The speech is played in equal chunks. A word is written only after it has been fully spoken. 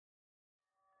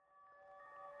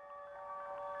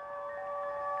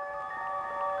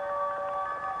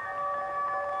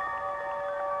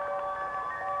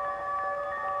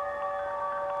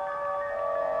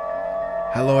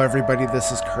Hello, everybody.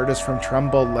 This is Curtis from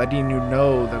Trumbull, letting you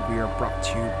know that we are brought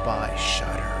to you by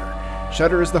Shudder.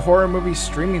 Shudder is the horror movie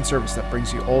streaming service that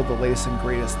brings you all the latest and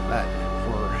greatest that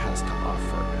horror has to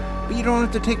offer. But you don't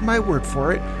have to take my word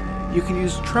for it. You can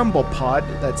use Trumbull Pod,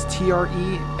 that's TREMBLEPOD,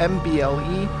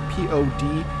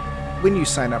 when you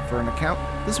sign up for an account.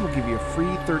 This will give you a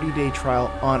free 30-day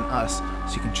trial on us,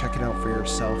 so you can check it out for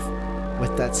yourself.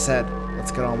 With that said,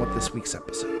 let's get on with this week's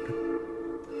episode.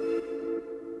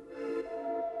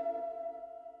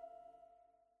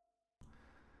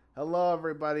 Hello,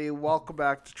 everybody. Welcome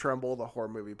back to Tremble, the horror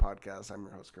movie podcast. I'm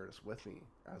your host, Curtis. With me,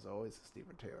 as always, is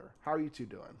Stephen Taylor. How are you two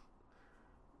doing?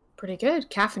 Pretty good.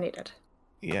 Caffeinated.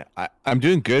 Yeah, I'm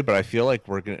doing good, but I feel like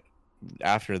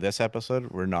after this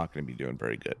episode, we're not going to be doing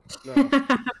very good. No.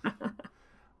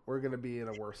 We're going to be in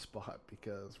a worse spot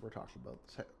because we're talking about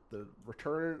the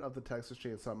return of the Texas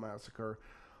Chainsaw Massacre,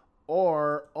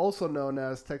 or also known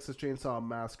as Texas Chainsaw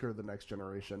Massacre: The Next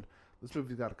Generation. This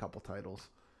movie's got a couple titles.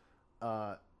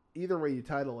 Either way you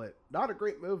title it, not a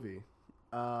great movie.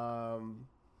 Yeah,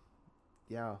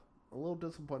 a little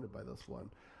disappointed by this one.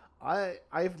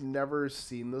 I've never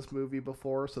seen this movie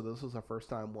before, so this was a first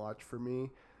time watch for me.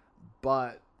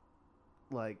 But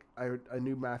like I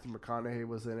knew Matthew McConaughey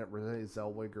was in it, Renee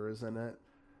Zellweger is in it.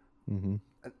 Mm-hmm.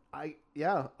 And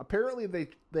apparently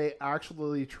they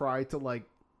actually tried to like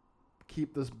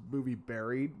keep this movie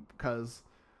buried because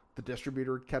the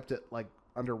distributor kept it like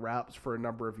under wraps for a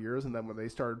number of years, and then when they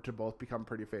started to both become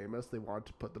pretty famous, they wanted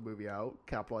to put the movie out,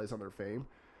 capitalize on their fame,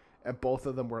 and both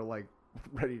of them were like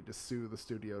ready to sue the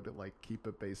studio to like keep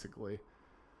it basically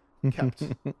kept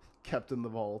in the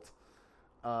vault.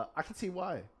 I can see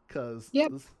why, because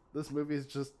this movie is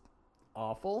just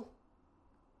awful.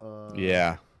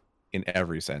 Yeah, in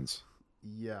every sense.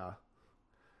 Yeah,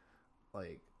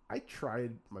 like I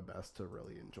tried my best to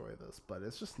really enjoy this, but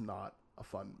it's just not a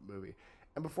fun movie.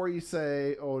 And before you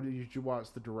say, "Oh, did you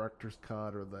watch the director's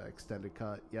cut or the extended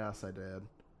cut?" Yes, I did.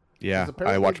 Yeah,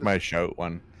 I watched my Shout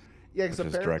one. Yeah, because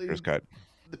apparently director's cut.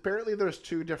 Apparently, there's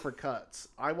two different cuts.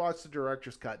 I watched the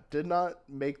director's cut. Did not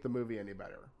make the movie any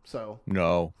better. So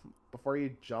no. Before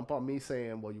you jump on me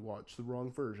saying, "Well, you watched the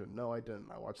wrong version," no, I didn't.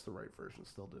 I watched the right version.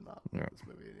 Still did not make this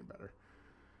movie any better.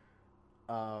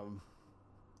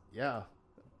 Yeah.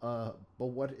 But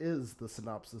what is the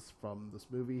synopsis from this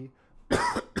movie?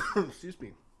 Excuse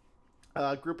me.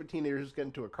 A group of teenagers get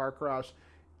into a car crash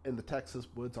in the Texas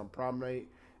woods on prom night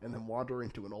and then wander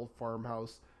into an old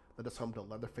farmhouse that is home to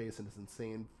Leatherface and his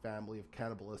insane family of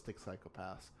cannibalistic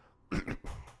psychopaths.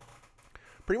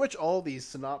 Pretty much all these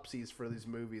synopses for these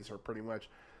movies are pretty much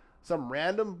some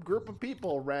random group of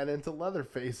people ran into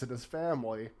Leatherface and his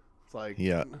family. It's like,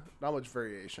 not much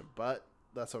variation, but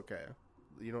that's okay.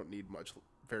 You don't need much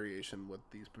variation with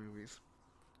these movies.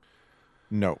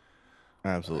 No.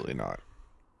 Absolutely not.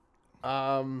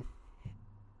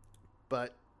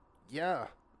 But yeah,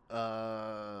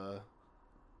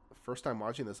 first time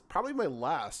watching this, probably my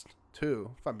last too,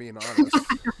 if I'm being honest.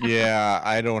 Yeah,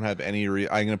 I don't have any.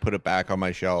 I'm gonna put it back on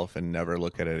my shelf and never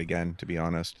look at it again. To be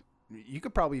honest, you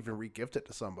could probably even re-gift it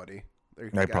to somebody.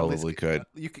 I probably could.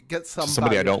 You could get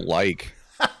somebody I don't like.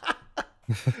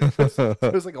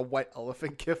 There's like a white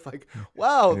elephant gift. Like,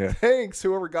 wow, thanks,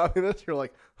 whoever got me this. You're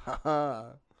like,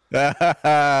 haha. And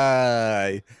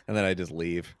then I just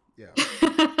leave. Yeah.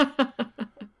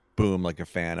 Boom, like a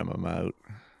phantom, I'm out.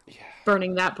 Yeah.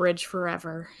 Burning that bridge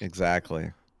forever.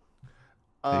 Exactly.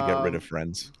 You get rid of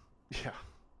friends. Yeah.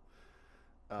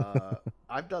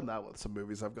 I've done that with some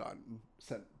movies I've gotten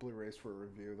sent Blu-rays for a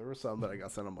review. There were some that I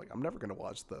got sent. I'm like, I'm never going to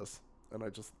watch this. And I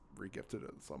just re-gifted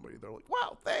it to somebody. They're like,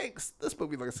 wow, thanks. This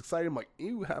movie looks exciting. I'm like,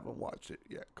 you haven't watched it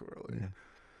yet, clearly. Yeah.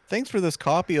 Thanks for this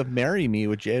copy of Marry Me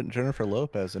with Jennifer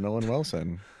Lopez and Owen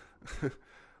Wilson.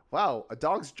 Wow, A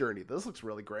Dog's Journey. This looks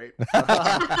really great.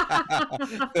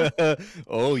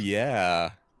 Oh,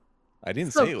 yeah. I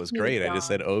didn't say it was great. Dog. I just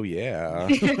said, oh, yeah.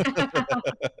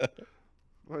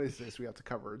 One of these days we have to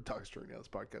cover A Dog's Journey on this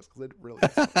podcast because it really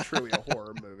is truly a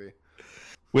horror movie.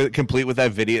 Complete with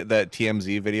that video, that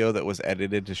TMZ video that was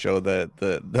edited to show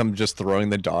them just throwing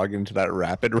the dog into that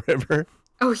rapid river.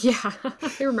 Oh, yeah.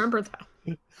 I remember that.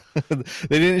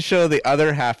 They didn't show the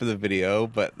other half of the video,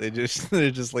 but they just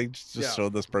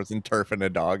showed this person turfing a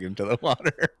dog into the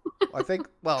water. I think,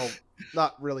 well,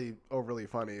 not really overly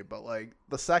funny, but like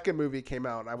the second movie came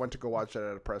out and I went to go watch it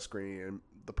at a press screening, and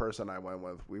the person I went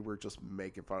with, we were just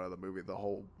making fun of the movie the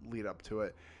whole lead up to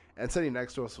it. And sitting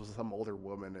next to us was some older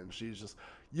woman, and she's just,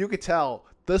 you could tell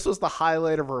this was the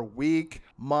highlight of her week,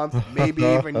 month, maybe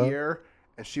even year.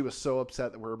 And she was so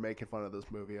upset that we were making fun of this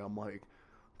movie. I'm like,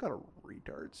 got a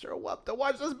retard show up to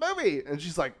watch this movie. And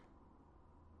she's like,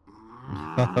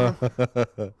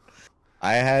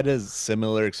 I had a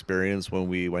similar experience when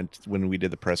we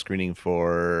did the press screening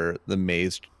for the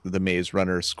Maze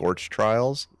Runner Scorch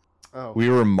Trials. Oh, We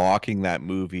were mocking that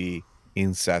movie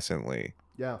incessantly.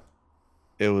 yeah.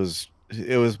 It was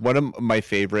one of my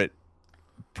favorite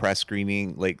press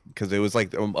screening, like, because it was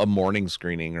like a morning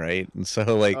screening, right? And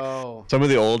so like Oh, some of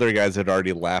the older guys had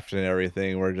already left and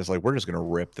everything. We're just like, we're just gonna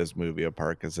rip this movie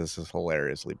apart because this is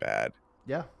hilariously bad.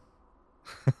 yeah.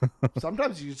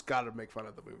 Sometimes you just got to make fun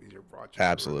of the movies you're watching.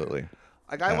 Absolutely.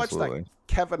 Like I watched Absolutely. that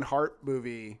Kevin Hart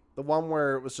movie, the one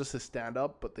where it was just his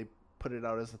stand-up, but they put it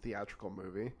out as a theatrical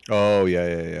movie. Oh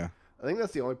yeah. I think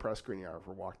that's the only press screening I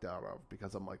ever walked out of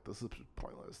because I'm like, this is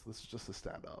pointless. This is just a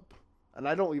stand-up, and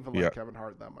I don't even like Yeah. Kevin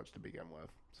Hart that much to begin with.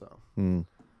 So Hmm.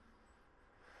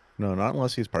 No, not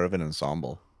unless he's part of an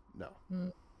ensemble. no.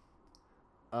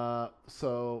 Mm.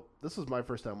 So this was my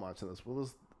first time watching this. What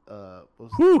was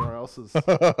Whew. everyone else's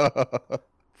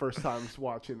first times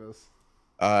watching this?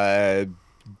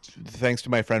 Thanks to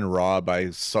my friend Rob, I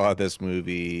saw this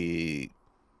movie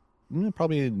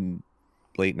probably in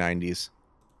late 90s,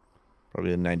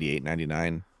 probably in 98,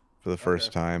 99 for the first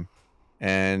Okay. time.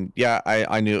 And yeah,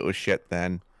 I knew it was shit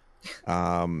then.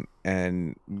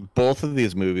 And both of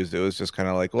these movies, it was just kind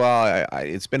of like, well,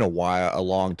 it's been a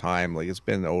long time. Like it's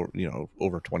been,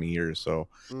 over 20 years. So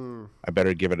Mm, I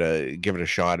better give it a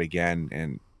shot again.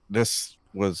 And this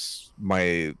was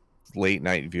my late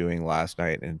night viewing last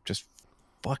night, and just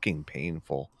fucking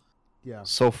painful. yeah.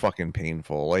 So fucking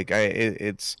painful. Like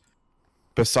it's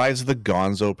besides the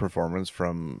Gonzo performance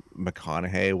from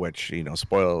McConaughey, which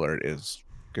spoiler alert, is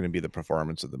going to be the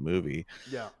performance of the movie.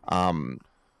 Yeah.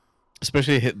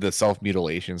 Especially the self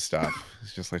mutilation stuff.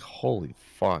 It's just like, holy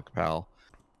fuck, pal.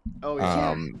 Oh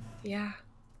yeah. Yeah.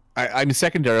 I'm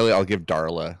secondarily, I'll give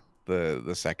Darla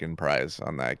the second prize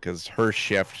on that, because her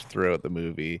shift throughout the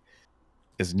movie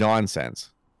is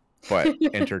nonsense, but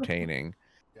entertaining.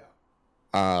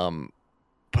 Yeah.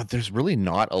 But there's really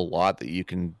not a lot that you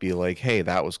can be like, hey,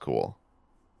 that was cool.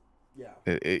 Yeah.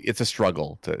 It's a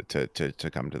struggle to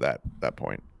come to that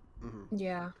point. Mm-hmm.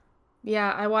 Yeah.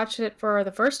 Yeah, I watched it for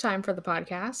the first time for the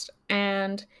podcast,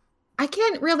 and I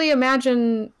can't really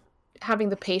imagine having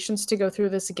the patience to go through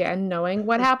this again, knowing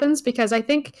what happens, because I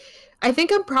think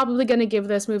I'm probably going to give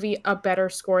this movie a better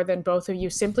score than both of you,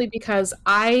 simply because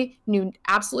I knew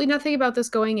absolutely nothing about this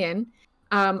going in.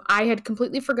 I had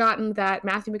completely forgotten that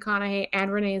Matthew McConaughey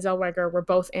and Renee Zellweger were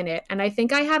both in it, and I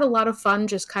think I had a lot of fun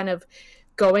just kind of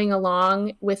going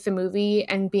along with the movie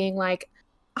and being like,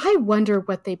 I wonder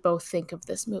what they both think of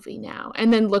this movie now.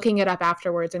 And then looking it up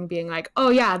afterwards and being like, oh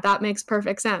yeah, that makes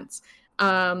perfect sense.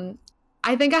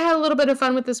 I think I had a little bit of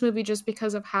fun with this movie just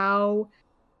because of how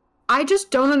I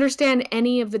just don't understand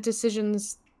any of the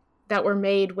decisions that were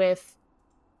made with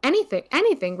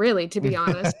anything really, to be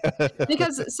honest.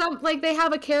 Because they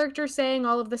have a character saying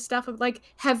all of this stuff of like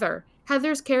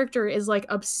Heather's character is like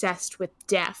obsessed with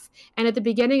death, and at the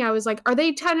beginning I was like, are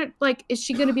they kind of like, is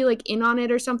she gonna be like in on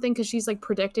it or something, because she's like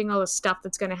predicting all the stuff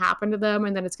that's gonna happen to them,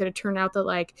 and then it's gonna turn out that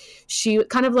like she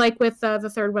kind of like with the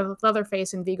third one with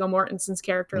Leatherface and Viggo Mortensen's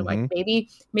character, like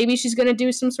maybe she's gonna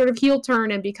do some sort of heel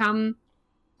turn and become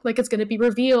like, it's gonna be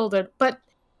revealed, but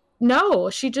no,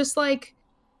 she just like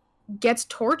gets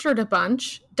tortured a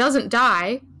bunch, doesn't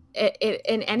die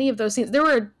in any of those scenes. There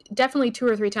were definitely 2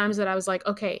 or 3 times that I was like,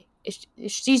 okay,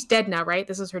 she's dead now, right?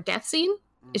 This is her death scene?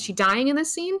 Is she dying in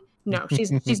this scene? No,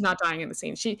 she's not dying in the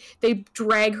scene. They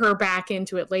drag her back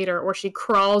into it later, or she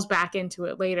crawls back into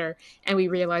it later, and we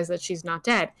realize that she's not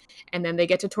dead. And then they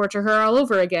get to torture her all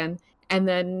over again. And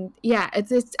then, yeah,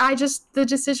 the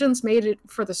decisions made it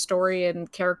for the story and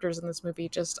characters in this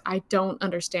movie, I don't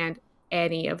understand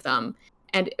any of them.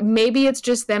 And maybe it's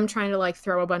just them trying to like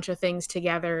throw a bunch of things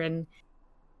together and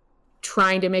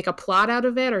trying to make a plot out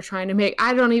of it, or trying to make,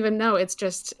 I don't even know. It's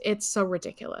so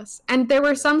ridiculous. And there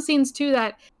were some scenes too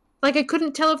that like I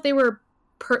couldn't tell if they were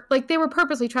they were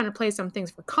purposely trying to play some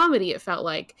things for comedy, it felt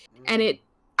like. And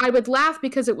I would laugh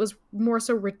because it was more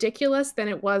so ridiculous than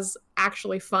it was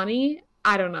actually funny.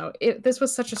 I don't know. This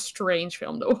was such a strange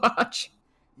film to watch.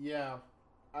 Yeah.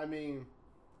 I mean,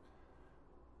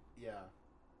 yeah.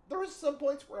 There was some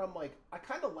points where I'm like, I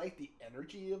kind of like the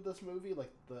energy of this movie,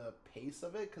 like the pace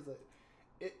of it, because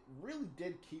it really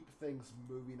did keep things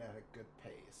moving at a good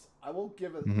pace. I will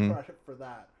give it credit for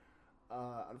that.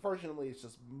 Unfortunately, it's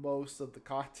just most of the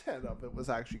content of it was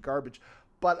actually garbage.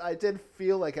 But I did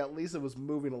feel like at least it was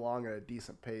moving along at a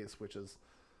decent pace, which is,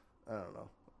 I don't know,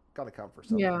 got to come for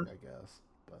something, Yeah. I guess.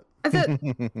 But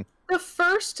The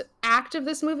first act of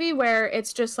this movie, where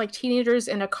it's just like teenagers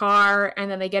in a car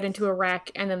and then they get into a wreck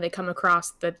and then they come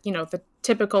across the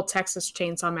typical Texas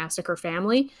Chainsaw Massacre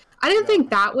family, I didn't think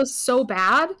that was so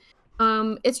bad.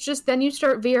 It's just then you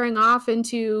start veering off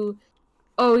into,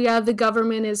 oh yeah, the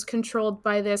government is controlled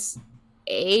by this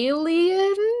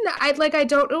alien. I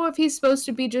don't know if he's supposed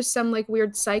to be just some like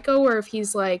weird psycho or if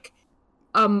he's like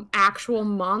actual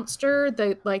monster,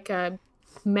 a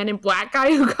Men in Black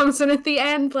guy who comes in at the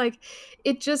end. Like,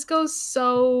 it just goes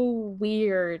so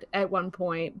weird at one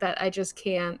point that I just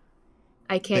can't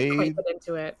quite get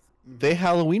into it. They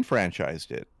Halloween franchised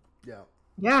it.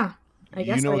 Yeah. I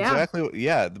guess exactly.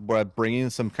 By bringing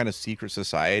some kind of secret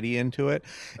society into it.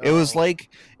 It was like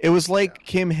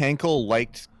Kim Henkel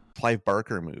liked Clive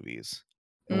Barker movies.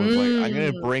 It was like, I'm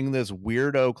gonna bring this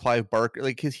weirdo Clive Barker,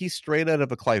 like, cause he's straight out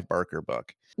of a Clive Barker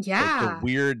book. Yeah, like the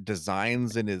weird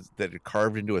designs that are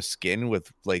carved into a skin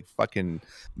with like fucking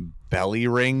belly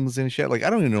rings and shit. Like, I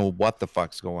don't even know what the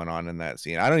fuck's going on in that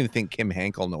scene. I don't even think Kim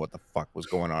Henkel know what the fuck was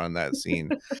going on in that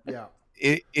scene. Yeah,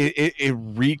 it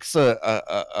reeks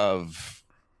of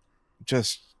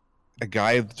just a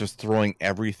guy just throwing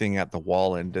everything at the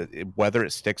wall and whether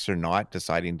it sticks or not,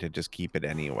 deciding to just keep it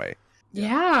anyway.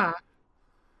 Yeah.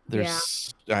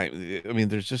 I mean,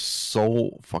 there's just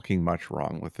so fucking much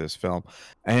wrong with this film,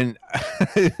 and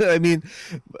I mean,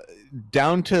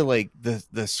 down to like the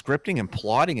scripting and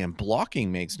plotting and blocking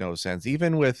makes no sense.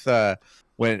 Even with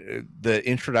when the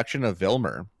introduction of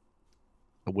Vilmer,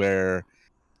 where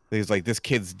he's like, "This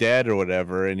kid's dead" or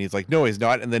whatever, and he's like, "No, he's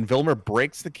not," and then Vilmer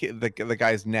breaks the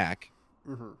guy's neck,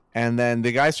 and then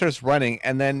the guy starts running,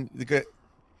 and then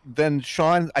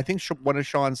Sean, I think one of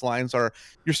Sean's lines are,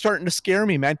 "You're starting to scare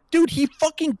me, man." Dude, he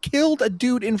fucking killed a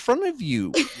dude in front of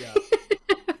you. Yeah.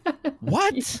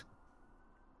 What?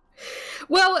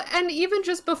 Well, and even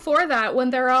just before that,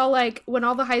 when they're all like, when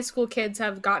all the high school kids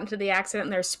have gotten to the accident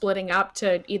and they're splitting up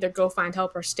to either go find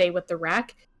help or stay with the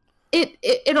wreck,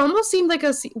 it almost seemed like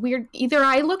a weird, either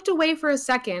I looked away for a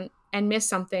second and missed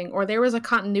something, or there was a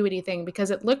continuity thing,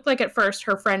 because it looked like at first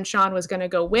her friend Sean was going to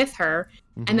go with her,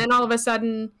 and then all of a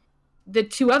sudden the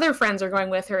two other friends are going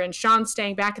with her and Sean's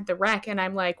staying back at the wreck, and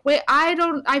I'm like, wait,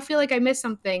 I feel like I missed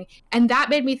something, and that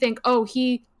made me think, oh,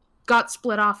 he got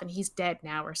split off and he's dead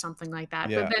now or something like that.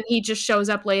 But then he just shows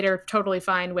up later totally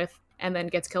fine and then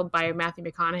gets killed by Matthew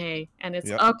McConaughey, and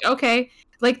it's okay,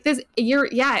 like this,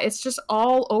 it's just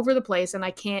all over the place, and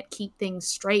I can't keep things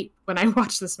straight when I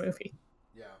watch this movie.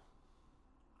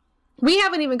 We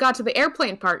haven't even got to the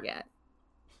airplane part yet.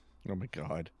 Oh my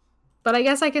god. But I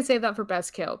guess I could save that for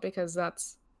best kill, because that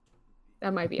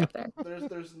might be up there.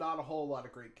 There's not a whole lot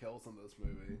of great kills in this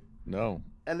movie. No.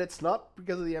 And it's not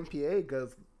because of the MPA,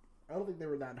 because I don't think they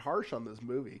were that harsh on this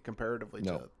movie comparatively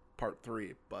to part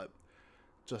 3, but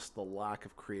just the lack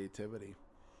of creativity.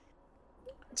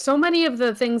 So many of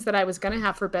the things that I was going to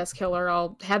have for best kill are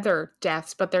all Heather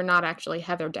deaths, but they're not actually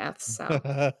Heather deaths,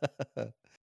 so...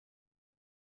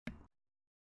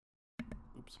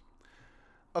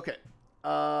 Okay.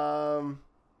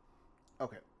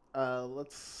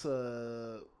 Let's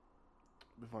move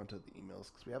on to the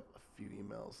emails, because we have a few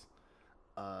emails.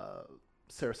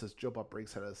 Sarah says Joe Bob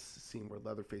Briggs had a scene where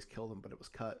Leatherface killed him, but it was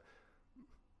cut,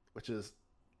 which is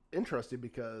interesting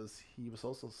because he was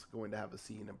also going to have a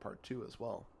scene in part 2 as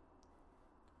well.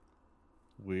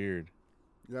 Weird.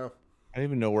 Yeah. I don't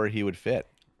even know where he would fit.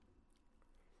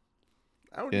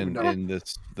 I don't even know. In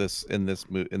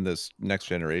this Next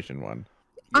Generation one.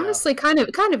 Honestly, kind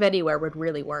of anywhere would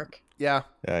really work. Yeah.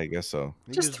 Yeah, I guess so.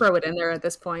 Just throw it in there at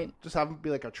this point. Just have him be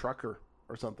like a trucker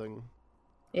or something.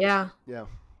 Yeah. Yeah.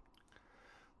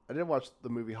 I did watch the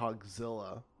movie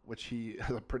Hogzilla, which he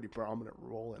has a pretty prominent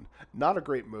role in. Not a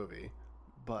great movie,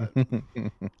 but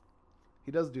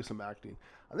he does do some acting.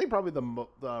 I think probably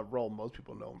the role most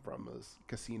people know him from is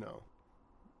Casino,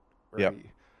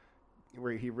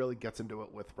 where he really gets into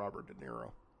it with Robert De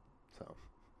Niro. So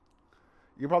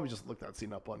you probably just look that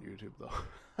scene up on YouTube, though.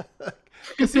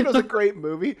 Casino's a great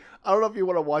movie. I don't know if you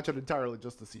want to watch it entirely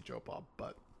just to see Joe Bob,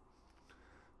 but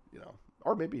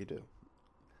or maybe you do.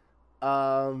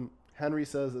 Henry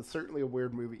says it's certainly a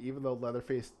weird movie, even though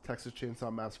Leatherface Texas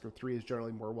Chainsaw Massacre 3 is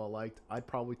generally more well liked. I'd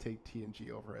probably take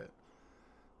TNG over it.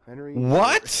 Henry,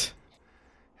 what?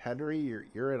 Henry,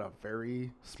 you're in a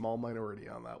very small minority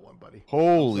on that one, buddy.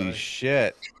 Holy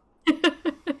shit!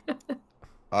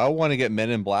 I want to get Men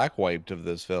in Black wiped of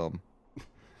this film,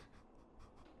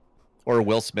 or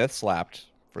Will Smith slapped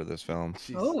for this film.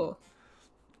 Jeez. Oh,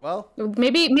 well,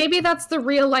 maybe that's the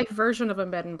real life version of a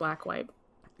Men in Black wipe.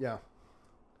 Yeah.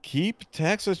 Keep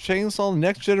Texas Chainsaw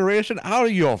Next Generation out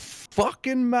of your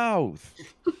fucking mouth.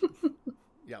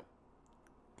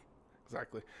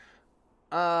 exactly.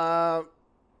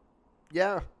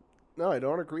 Yeah. No, I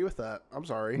don't agree with that. I'm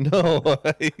sorry. No, no.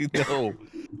 I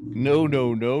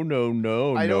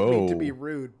don't mean to be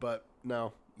rude, but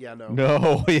no. Yeah, no.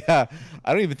 No, yeah.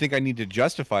 I don't even think I need to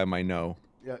justify my no.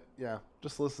 Yeah.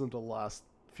 Just listen to the last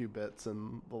few bits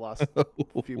and the last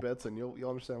few bits, and you'll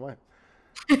understand why.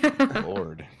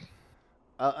 Lord.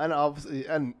 And obviously,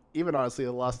 and even honestly,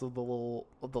 the last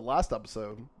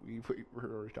episode, we were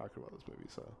already talking about this movie.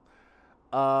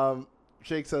 So,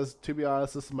 Shake says, to be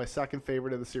honest, this is my second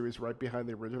favorite of the series, right behind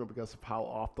the original, because of how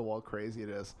off the wall crazy it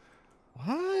is.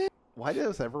 What? Why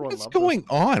does everyone What's love going this?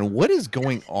 on? What is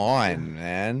going on,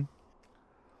 man?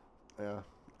 Yeah,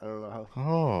 I don't know how.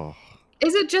 Oh.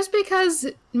 Is it just because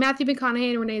Matthew McConaughey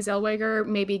and Renee Zellweger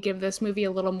maybe give this movie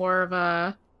a little more of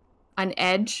an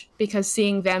edge, because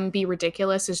seeing them be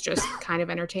ridiculous is just kind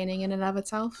of entertaining in and of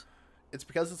itself? It's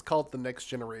because it's called The Next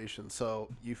Generation, so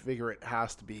you figure it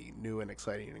has to be new and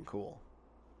exciting and cool.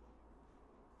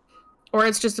 Or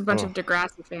it's just a bunch of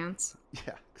Degrassi fans.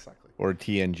 Yeah, exactly. Or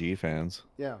TNG fans.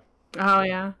 Yeah. Oh,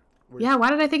 yeah. Yeah,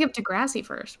 why did I think of Degrassi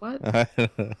first? What?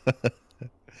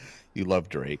 You love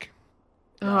Drake.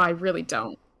 Oh, I really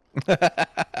don't.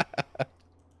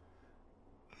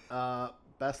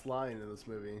 Best line in this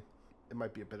movie. It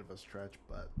might be a bit of a stretch,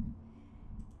 but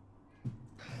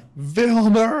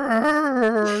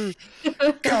Vilmer!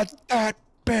 Got that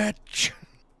bitch!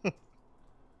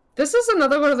 This is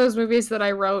another one of those movies that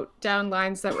I wrote down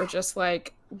lines that were just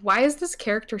like, why is this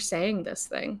character saying this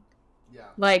thing? yeah.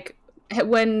 Like,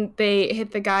 when they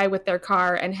hit the guy with their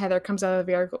car and Heather comes out of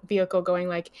the vehicle going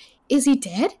like, is he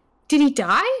dead? Did he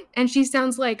die? And she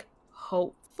sounds like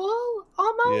hopeful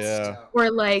almost. Yeah. Or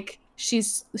like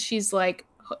she's like,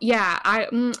 yeah, I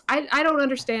don't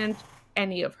understand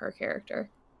any of her character.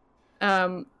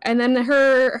 And then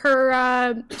her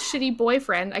shitty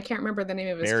boyfriend, I can't remember the name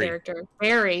of his character,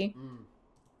 Barry.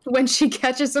 When she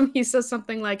catches him, he says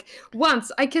something like,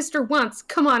 once, I kissed her once.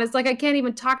 Come on, it's like I can't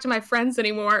even talk to my friends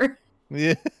anymore.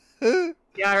 Yeah.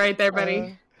 Yeah, right there,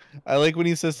 buddy. I like when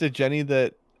he says to Jenny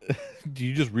that, do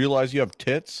you just realize you have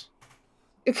tits?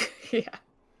 Yeah.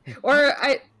 Or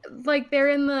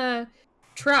they're in the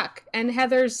truck and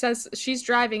Heather says, she's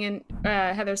driving and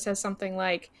Heather says something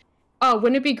like, oh,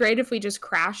 wouldn't it be great if we just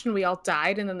crashed and we all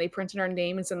died and then they printed our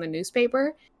names in the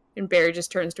newspaper? And Barry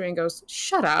just turns to her and goes,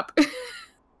 shut up.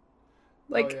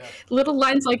 Little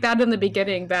lines like that in the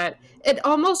beginning that it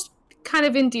almost kind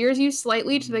of endears you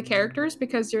slightly to the characters,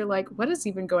 because you're like, what is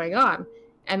even going on?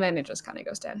 And then it just kind of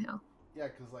goes downhill. Yeah,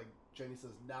 because like Jenny says,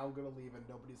 now I'm gonna leave and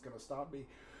nobody's gonna stop me.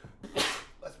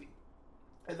 Bless me.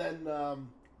 And then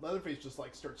Leatherface just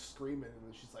like starts screaming, and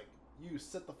then she's like, "You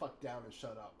sit the fuck down and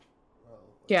shut up."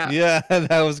 Yeah,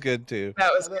 that was good too.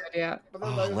 That was good, yeah.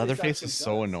 Leatherface is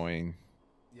so annoying.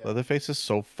 Yeah. Leatherface is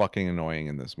so fucking annoying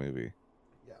in this movie.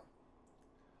 Yeah.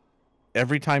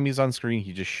 Every time he's on screen,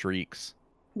 he just shrieks.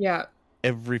 Yeah.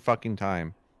 Every fucking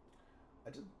time. I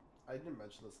didn't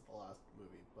mention this in the last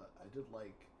movie, but I did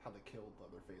like how they killed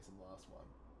Leatherface in the last one.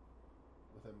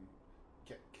 With him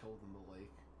get killed in the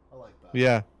lake. I like that.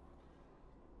 Yeah.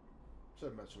 Should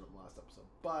have mentioned it in the last episode,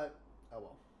 but oh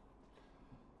well.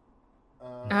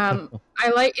 I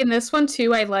like in this one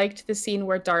too. I liked the scene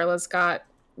where Darla's got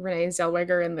Renee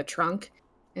Zellweger in the trunk,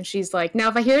 and she's like, "Now,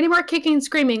 if I hear any more kicking and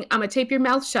screaming, I'm gonna tape your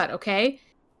mouth shut, okay?"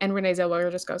 And Renee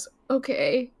Zellweger just goes,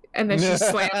 "Okay," and then she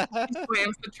slams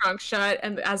the trunk shut.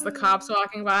 And as the cops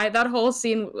walking by, that whole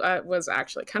scene was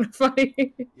actually kind of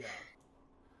funny. Yeah,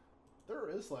 there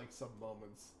is like some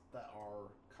moments that are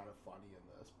kind of funny in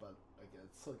this, but again,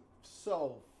 it's like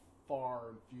so far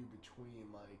and few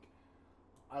between. Like,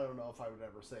 I don't know if I would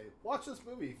ever say watch this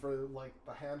movie for like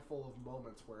the handful of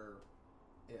moments where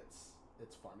it's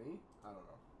funny.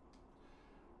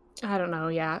 I don't know.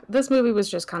 Yeah, this movie was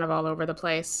just kind of all over the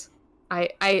place.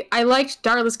 I liked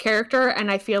Darla's character,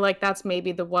 and I feel like that's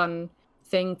maybe the one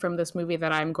thing from this movie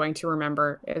that I'm going to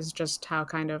remember, is just how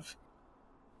kind of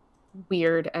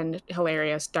weird and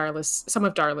hilarious some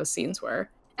of Darla's scenes were.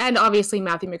 And obviously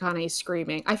Matthew McConaughey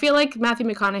screaming. I feel like Matthew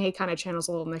McConaughey kind of channels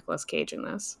a little Nicolas Cage in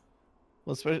this.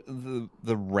 Well, especially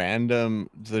the random,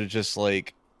 they're just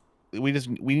like, we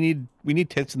need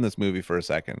tits in this movie for a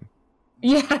second.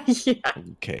 Yeah.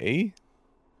 Okay.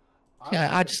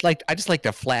 Yeah, I just like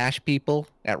to flash people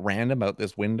at random out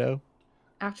this window.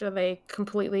 After they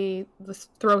completely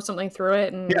throw something through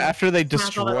it, and after they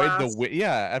destroyed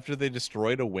after they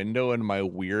destroyed a window in my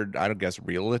weird, I don't guess,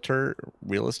 real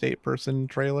estate person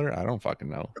trailer. I don't fucking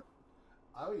know.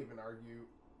 I would even argue,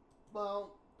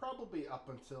 well, probably up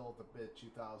until the mid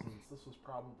 2000s, this was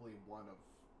probably one of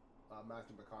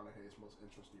Matthew McConaughey's most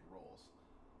interesting roles.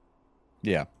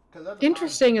 Yeah. Because at the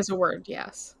Interesting is a word,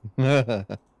 yes.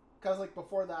 Because like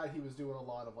before that, he was doing a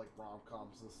lot of like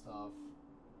rom-coms and stuff.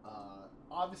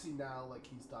 Obviously now like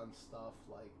he's done stuff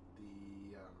like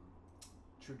the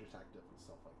True Detective and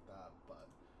stuff like that. But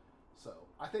so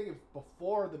I think if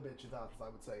before the mid 2000s, I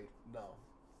would say no.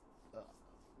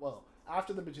 Well,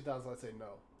 after the mid 2000s, I'd say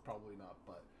no, probably not.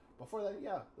 But before that,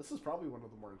 yeah, this is probably one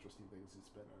of the more interesting things he's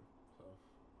been in. So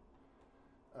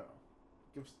I don't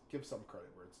know. Give some credit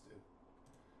where it's due.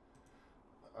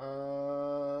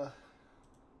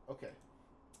 Okay.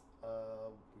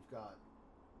 We've got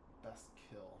best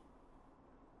kill.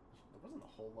 There wasn't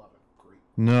a whole lot of great.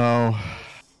 No.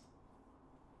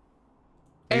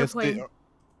 I guess Airplane.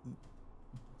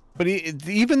 But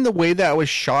even the way that was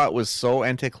shot was so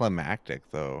anticlimactic,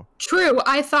 though. True.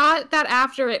 I thought that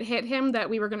after it hit him that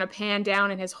we were going to pan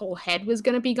down and his whole head was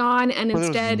going to be gone, and But there was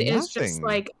instead it's just nothing.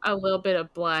 like a little bit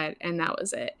of blood, and that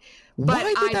was it. Why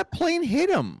did that plane hit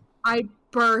him? I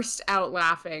burst out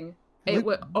laughing. It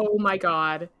was, Like- oh my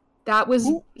god. That was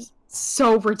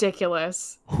so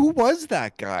ridiculous. Who was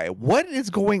that guy? What is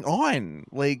going on?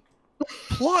 Like,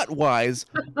 plot-wise,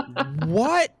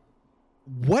 what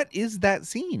is that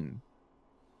scene?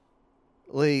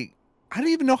 Like, I don't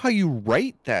even know how you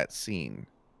write that scene.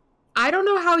 I don't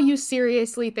know how you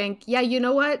seriously think, yeah, you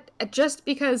know what? Just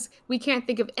because we can't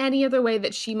think of any other way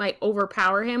that she might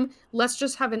overpower him, let's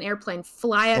just have an airplane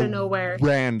fly out of nowhere.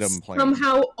 Random plane.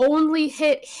 Somehow only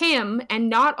hit him and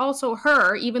not also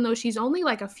her, even though she's only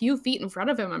like a few feet in front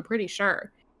of him, I'm pretty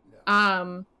sure.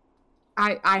 Yeah.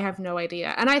 I have no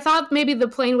idea. And I thought maybe the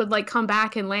plane would like come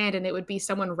back and land and it would be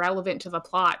someone relevant to the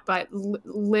plot, but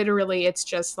literally it's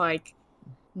just like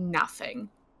nothing.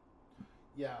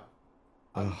 Yeah.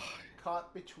 I'm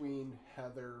caught between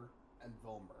Heather and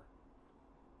Vilmer.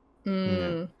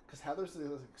 Mm. Because Heather's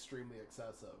is extremely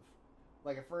excessive.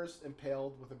 Like at first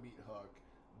impaled with a meat hook,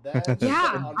 then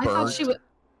Yeah, on I thought fire, she was.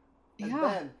 and Yeah.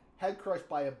 then head crushed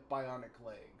by a bionic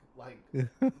leg. Like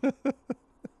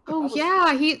Oh was-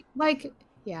 yeah, he like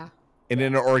yeah. In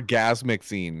an orgasmic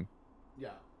scene. yeah,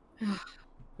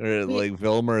 Or, like,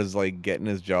 Vilmer is, like, getting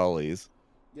his jollies.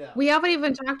 yeah. We haven't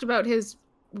even talked about his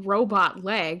robot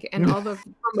leg and all the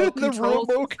remote The controls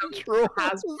remote system he control.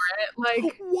 has for it.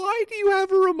 Like Why do you have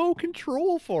a remote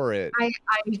control for it?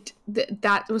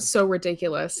 that was so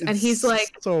ridiculous. And It's he's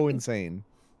like so insane.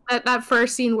 that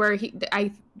first scene where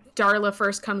Darla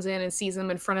first comes in and sees him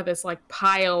in front of this like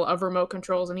pile of remote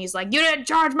controls, and he's like, "You didn't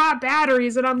charge my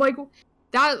batteries," and I'm like,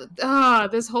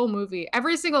 this whole movie.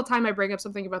 Every single time I bring up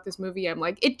something about this movie, I'm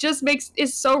like, it just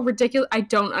it's so ridiculous. I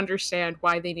don't understand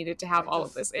why they needed to have all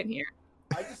of this in here.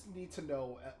 I just need to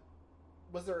know: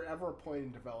 was there ever a point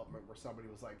in development where somebody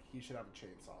was like, he should have a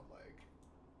chainsaw leg?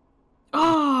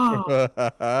 Oh,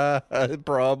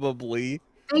 Probably.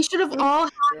 they should have all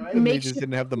Right? They Make just sure-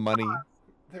 didn't have the money.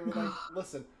 They were like,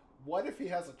 listen, what if he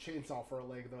has a chainsaw for a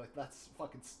leg? They're like, that's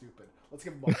fucking stupid. Let's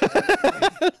give him a leg.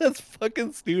 That's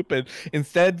fucking stupid.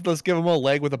 Instead, let's give him a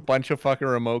leg with a bunch of fucking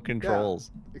remote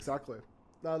controls. Exactly.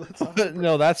 No, that's 100%,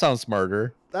 No, that sounds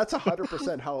smarter. that's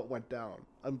 100% how it went down.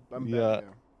 I'm Yeah. betting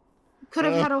you. could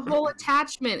have had a whole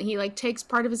attachment. He like takes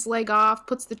part of his leg off,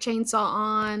 puts the chainsaw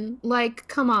on. Like,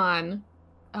 come on.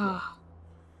 Oh,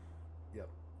 Yep.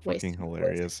 Fucking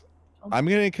hilarious. I'm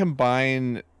gonna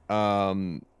combine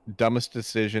dumbest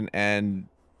decision and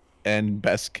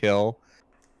best kill,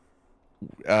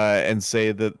 and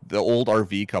say that the old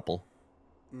RV couple.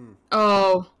 Mm.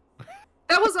 Oh,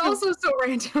 that was also so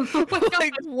random. Oh my God.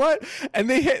 Like what? And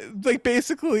they like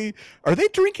basically, are they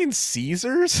drinking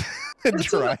Caesars and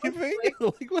That's what I was driving?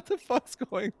 Like what the fuck's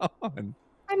going on?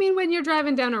 I mean, when you're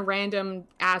driving down a random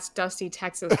ass dusty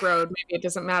Texas road, maybe it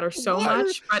doesn't matter so Why are-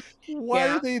 much. But Why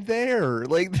Yeah. are they there?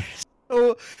 Like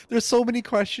there's so many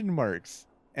question marks.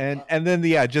 And then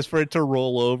just for it to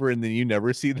roll over and then you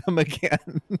never see them again.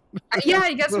 yeah,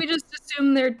 I guess we just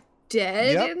assume they're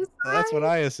dead Yep, inside. That's what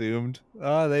I assumed.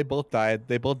 They both died.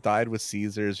 They both died with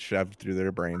Caesars shoved through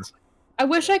their brains. I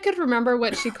wish I could remember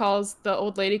what the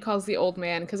old lady calls the old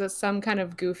man, because it's some kind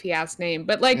of goofy ass name.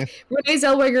 But like Renee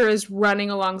Zellweger is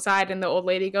running alongside, and the old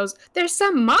lady goes, "There's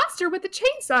some monster with a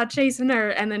chainsaw chasing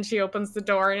her," and then she opens the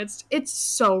door, and it's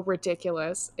so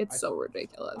ridiculous. It's so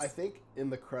ridiculous. I think in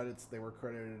the credits they were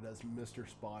credited as Mr.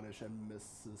 Spanish and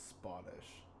Mrs. Spanish.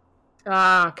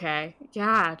 Ah, okay,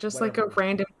 yeah, just like a Whatever.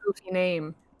 random goofy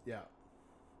name. Yeah.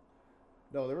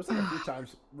 No, there was like a few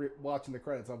times watching the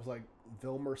credits, I was like,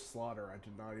 Vilmer Slaughter. I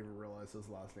did not even realize his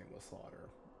last name was Slaughter.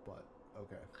 But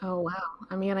okay, Oh wow.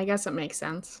 I mean, I guess it makes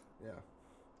sense. yeah.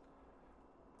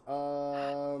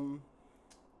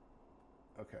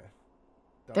 Okay.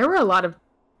 There were a lot of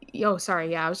Oh,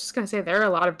 sorry. Yeah, I was just gonna say there are a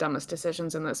lot of dumbest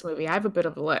decisions in this movie. I have a bit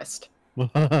of a list.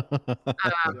 Yeah.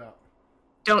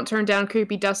 Don't turn down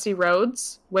creepy dusty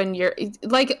roads when you're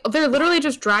like they're literally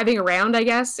just driving around, I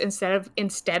guess, instead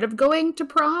of going to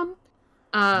prom.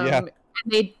 Yeah. And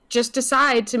they just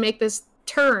decide to make this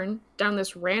turn down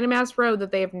this random ass road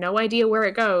that they have no idea where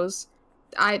it goes.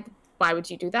 Why would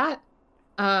you do that?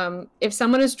 If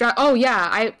someone is oh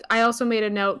yeah, I also made a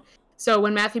note. So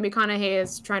when Matthew McConaughey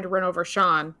is trying to run over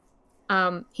Sean,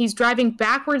 he's driving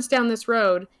backwards down this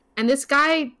road, and this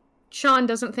guy Sean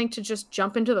doesn't think to just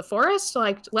jump into the forest,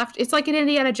 like left. It's like an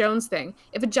Indiana Jones thing.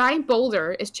 If a giant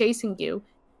boulder is chasing you,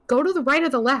 go to the right or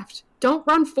the left. Don't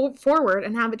run forward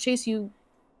and have it chase you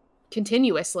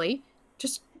continuously.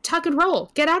 Just tuck and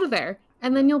roll. Get out of there.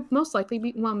 And then you'll most likely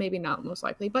be, well, maybe not most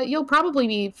likely, but you'll probably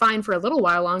be fine for a little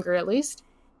while longer at least.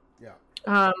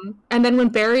 Yeah. And then when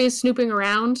Barry is snooping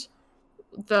around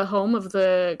the home of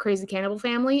the crazy cannibal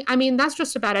family, I mean, that's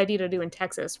just a bad idea to do in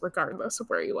Texas, regardless of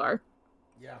where you are.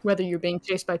 Yeah. Whether you're being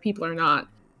chased by people or not.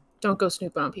 Don't go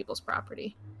snooping on people's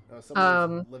property.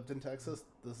 Someone who's lived in Texas,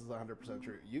 this is 100%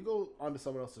 true. You go onto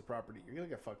someone else's property, you're going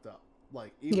to get fucked up.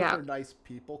 Like, even if they're nice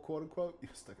people, quote unquote, you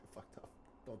still get fucked up.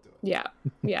 Don't do it. Yeah.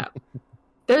 Yeah.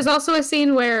 There's also a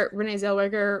scene where Renee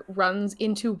Zellweger runs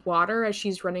into water as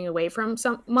she's running away from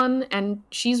someone, and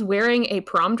she's wearing a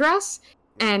prom dress,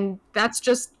 and that's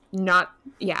just not...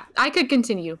 Yeah, I could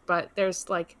continue, but there's,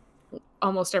 like,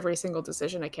 almost every single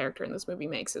decision a character in this movie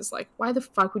makes is like, why the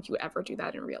fuck would you ever do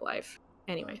that in real life?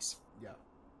 Anyways. Yeah,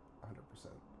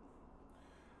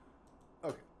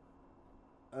 100%.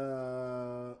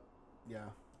 Okay. Yeah.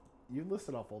 You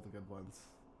listed off all the good ones.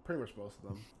 Pretty much most of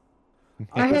them.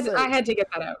 I had to get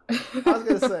that out. I was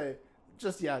gonna say,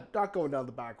 just not going down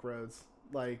the back roads.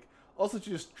 Like, also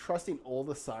just trusting all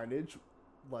the signage.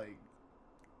 Like,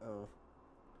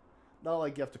 not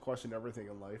like you have to question everything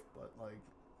in life, but like,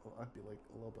 well, I'd be like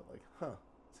a little bit like,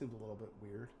 seems a little bit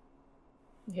weird.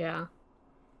 Yeah.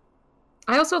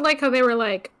 I also like how they were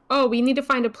like, oh, we need to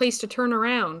find a place to turn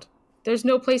around. There's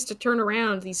no place to turn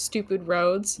around these stupid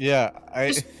roads. Yeah,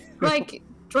 just, like,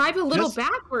 drive a little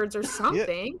backwards or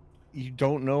something. Yeah. You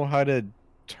don't know how to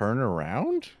turn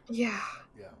around? Yeah.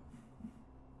 Yeah.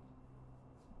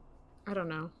 I don't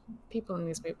know. People in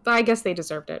these movies, I guess they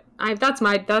deserved it. That's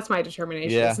my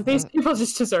determination. Yeah. So these people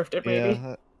just deserved it, maybe.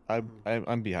 Yeah,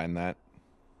 I'm behind that.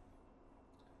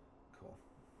 Cool.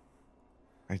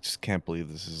 I just can't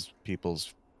believe this is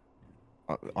people's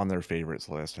on their favorites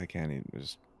list. I can't even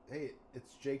just. Hey,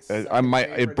 it's Jake's.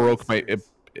 It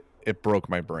broke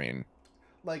my brain.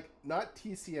 Like, not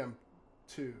TCM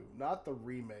 2, not the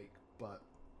remake, but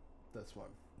this one.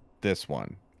 This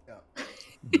one. Yeah.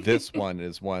 This one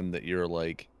is one that you're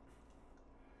like.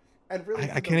 And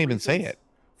really, I can't even say it.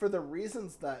 For the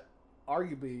reasons that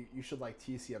arguably you should like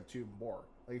TCM 2 more.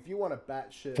 Like, if you want a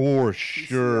batshit for TCM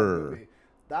sure movie,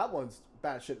 that one's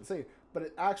batshit insane, but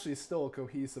it actually is still a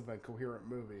cohesive and coherent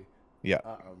movie. Yeah.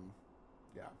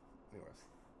 Yeah.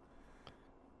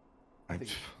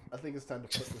 Anyways, I think it's time to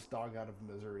put this dog out of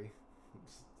misery.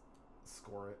 Just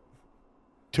score it.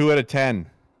 2 out of 10.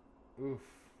 Oof.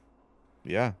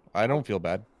 Yeah, I don't feel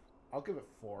bad. I'll give it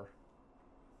 4.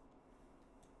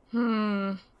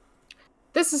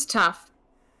 This is tough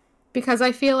because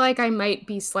I feel like I might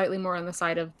be slightly more on the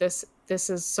side of this. This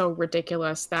is so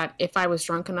ridiculous that if I was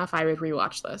drunk enough, I would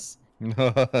rewatch this.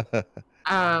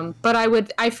 But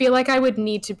I feel like I would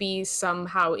need to be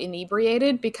somehow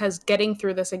inebriated because getting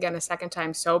through this again a second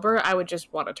time sober, I would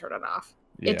just want to turn it off.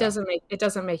 Yeah. It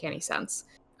doesn't make any sense.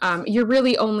 You're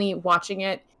really only watching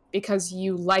it because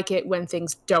you like it when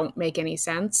things don't make any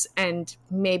sense, and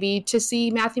maybe to see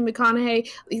Matthew McConaughey,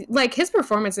 like, his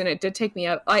performance in it did take me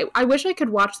out. I wish I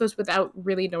could watch this without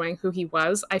really knowing who he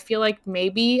was. I feel like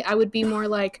maybe I would be more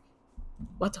like,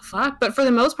 what the fuck? But for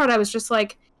the most part, I was just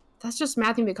like, that's just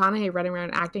Matthew McConaughey running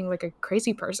around acting like a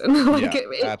crazy person. Like,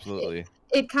 yeah, absolutely.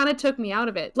 It kind of took me out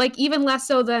of it. Like, even less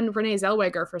so than Renee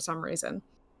Zellweger for some reason.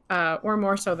 Or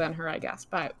more so than her, I guess.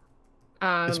 But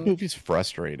this movie's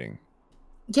frustrating.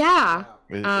 Yeah.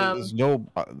 There's no.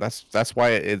 That's why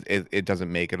it doesn't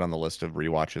make it on the list of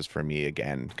rewatches for me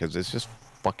again, because it's just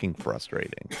fucking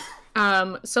frustrating.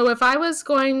 So if I was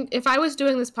doing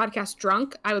this podcast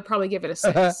drunk, I would probably give it a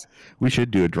 6. We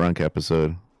should do a drunk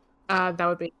episode. That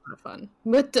would be a lot of fun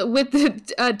with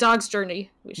the dog's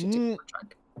journey. We should do more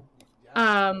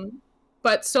drunk.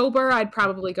 But sober, I'd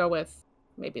probably go with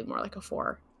maybe more like a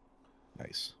 4.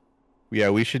 Nice. Yeah,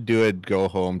 we should do a go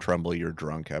home Trumbull you're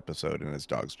drunk episode in his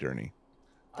dog's journey.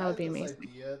 That would be amazing. I have this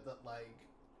idea that, like,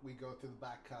 we go through the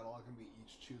back catalog and we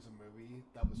each choose a movie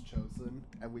that was chosen,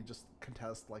 and we just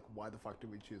contest, like, why the fuck did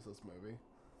we choose this movie?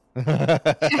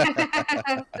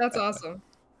 That's awesome.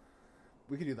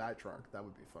 We could do that drunk. That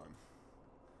would be fun.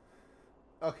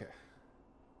 Okay.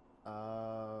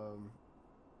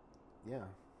 Yeah.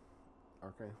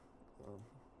 Okay.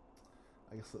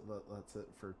 I guess that's it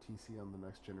for TC on the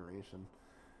Next Generation.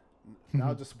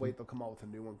 Now just wait. They'll come out with a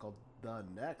new one called The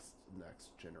Next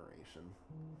Generation.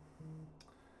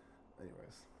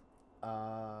 Anyways.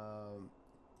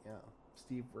 Yeah.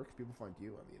 Steve, where can people find you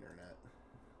on the internet?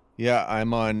 Yeah,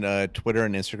 I'm on Twitter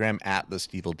and Instagram at the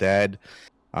Stevel Dead.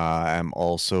 I'm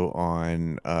also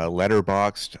on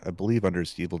Letterboxd, I believe, under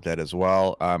Stevel Dead as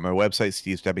well. My website,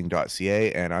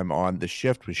 stevestebbing.ca, and I'm on The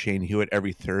Shift with Shane Hewitt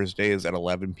every Thursdays at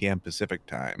 11 p.m. Pacific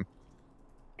time.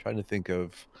 Trying to think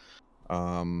of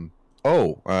a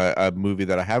movie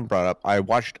that I haven't brought up. I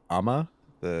watched Amma,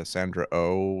 the Sandra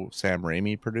Oh, Sam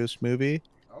Raimi produced movie.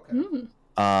 Okay.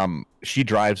 She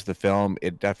drives the film.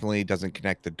 It definitely doesn't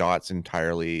connect the dots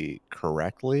entirely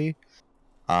correctly.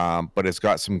 But it's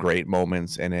got some great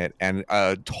moments in it, and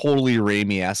a totally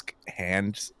Raimi-esque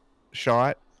hand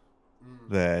shot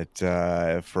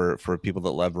that for people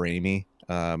that love Raimi,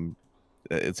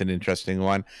 it's an interesting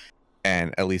one.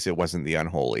 And at least it wasn't The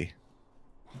Unholy.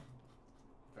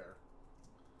 Fair.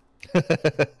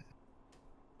 Cool.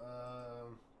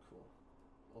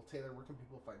 Well, Taylor, where can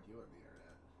people find you on the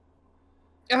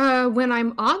internet? When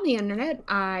I'm on the internet,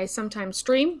 I sometimes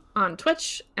stream on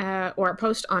Twitch or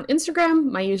post on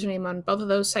Instagram. My username on both of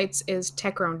those sites is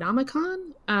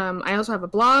Techronomicon. I also have a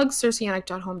blog,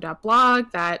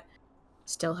 circeanic.home.blog, that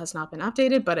still has not been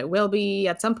updated, but it will be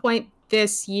at some point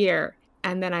this year.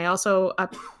 And then I also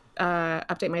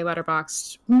update my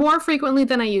Letterboxd more frequently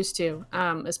than I used to,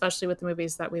 especially with the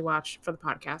movies that we watch for the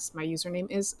podcast. My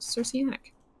username is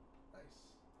Circeanic.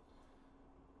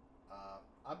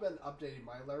 I've been updating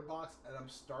my Letterboxd, and I'm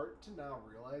starting to now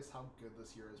realize how good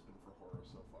this year has been for horror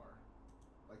so far.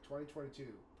 Like 2022,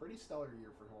 pretty stellar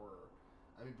year for horror.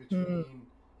 I mean, between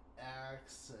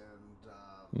X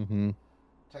and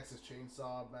Texas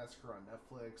Chainsaw Massacre on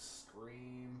Netflix,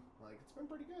 Scream, like it's been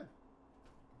pretty good.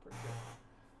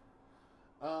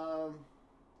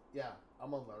 Yeah,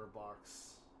 I'm on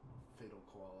Letterboxd, Fatal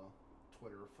Koala,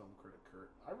 Twitter, Film Critic Kurt.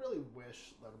 I really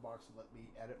wish Letterboxd would let me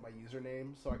edit my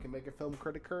username so I can make a Film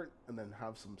Critic Kurt and then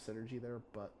have some synergy there,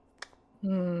 but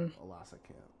alas, I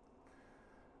can't.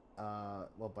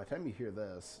 Well, by the time you hear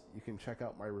this, you can check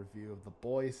out my review of The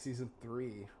Boys Season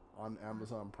 3 on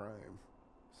Amazon Prime.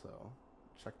 So,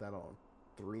 check that out.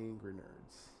 3 Angry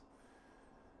Nerds.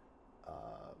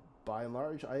 By and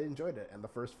large, I enjoyed it, and the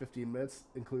first 15 minutes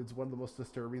includes one of the most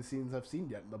disturbing scenes I've seen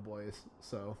yet in The Boys.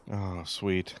 So, oh,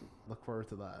 sweet. Look forward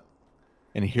to that.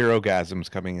 And Herogasm's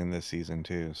coming in this season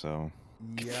too, so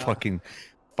yeah, fucking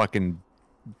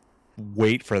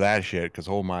wait for that shit, because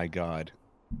oh my god.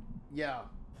 Yeah.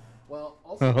 Well,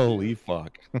 also holy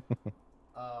fuck.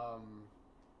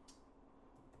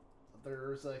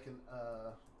 There's like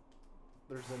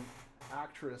there's an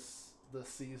actress this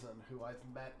season who I've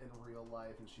met in real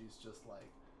life, and she's just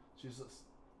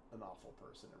an awful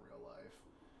person in real life.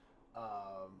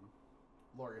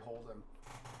 Laurie Holden,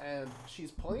 and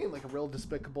she's playing like a real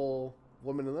despicable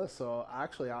woman in this. So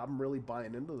actually, I'm really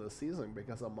buying into this season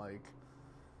because I'm like,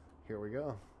 here we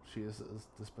go. She is as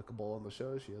despicable on the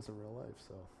show as she is in real life.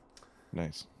 So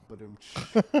nice.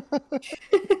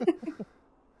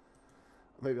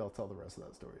 Maybe I'll tell the rest of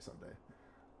that story someday.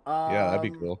 Yeah, that'd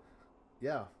be cool.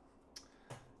 Yeah.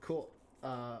 Cool.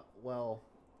 Well,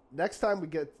 next time we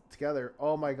get together,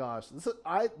 oh my gosh,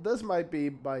 this might be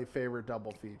my favorite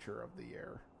double feature of the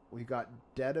year. We got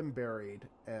Dead and Buried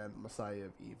and Messiah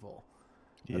of Evil.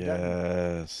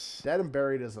 Yes. Dead and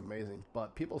Buried is amazing,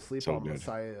 but people sleep on good.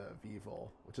 Messiah of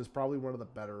Evil, which is probably one of the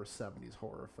better 70s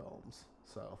horror films.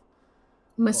 So,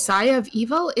 Messiah of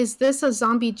Evil? Is this a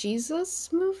zombie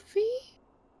Jesus movie?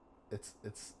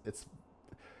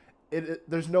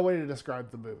 There's no way to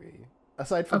describe the movie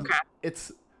aside from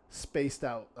it's spaced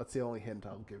out. That's the only hint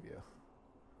I'll give you.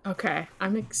 Okay,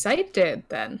 I'm excited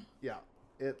then. Yeah,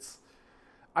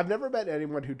 I've never met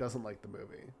anyone who doesn't like the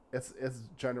movie. It's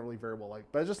generally very well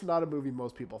liked, but it's just not a movie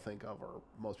most people think of or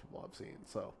most people have seen.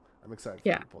 So I'm excited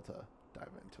for people to dive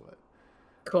into it.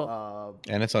 Cool.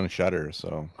 And it's on Shudder,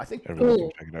 so I think everyone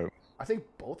can check it out. I think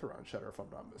both are on Shudder if I'm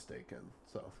not mistaken.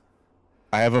 So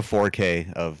I have a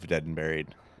 4K of Dead and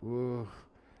Buried. Ooh.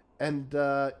 And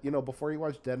before you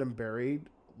watch Dead and Buried,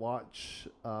 watch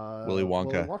Willy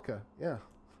Wonka. Willy Wonka. Yeah.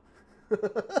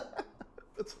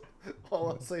 That's all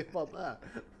I'll say about that.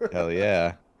 Hell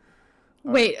yeah.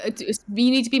 Wait, you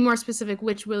need to be more specific.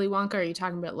 Which Willy Wonka are you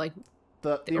talking about? Like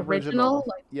the original?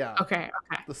 Like, yeah. Okay.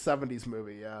 The 70s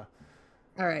movie, yeah.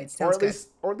 All right, sounds good.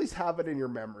 Or at least have it in your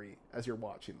memory as you're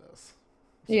watching this.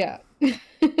 Yeah.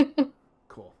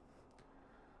 Cool.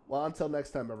 Well, until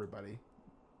next time, everybody.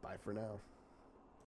 Bye for now.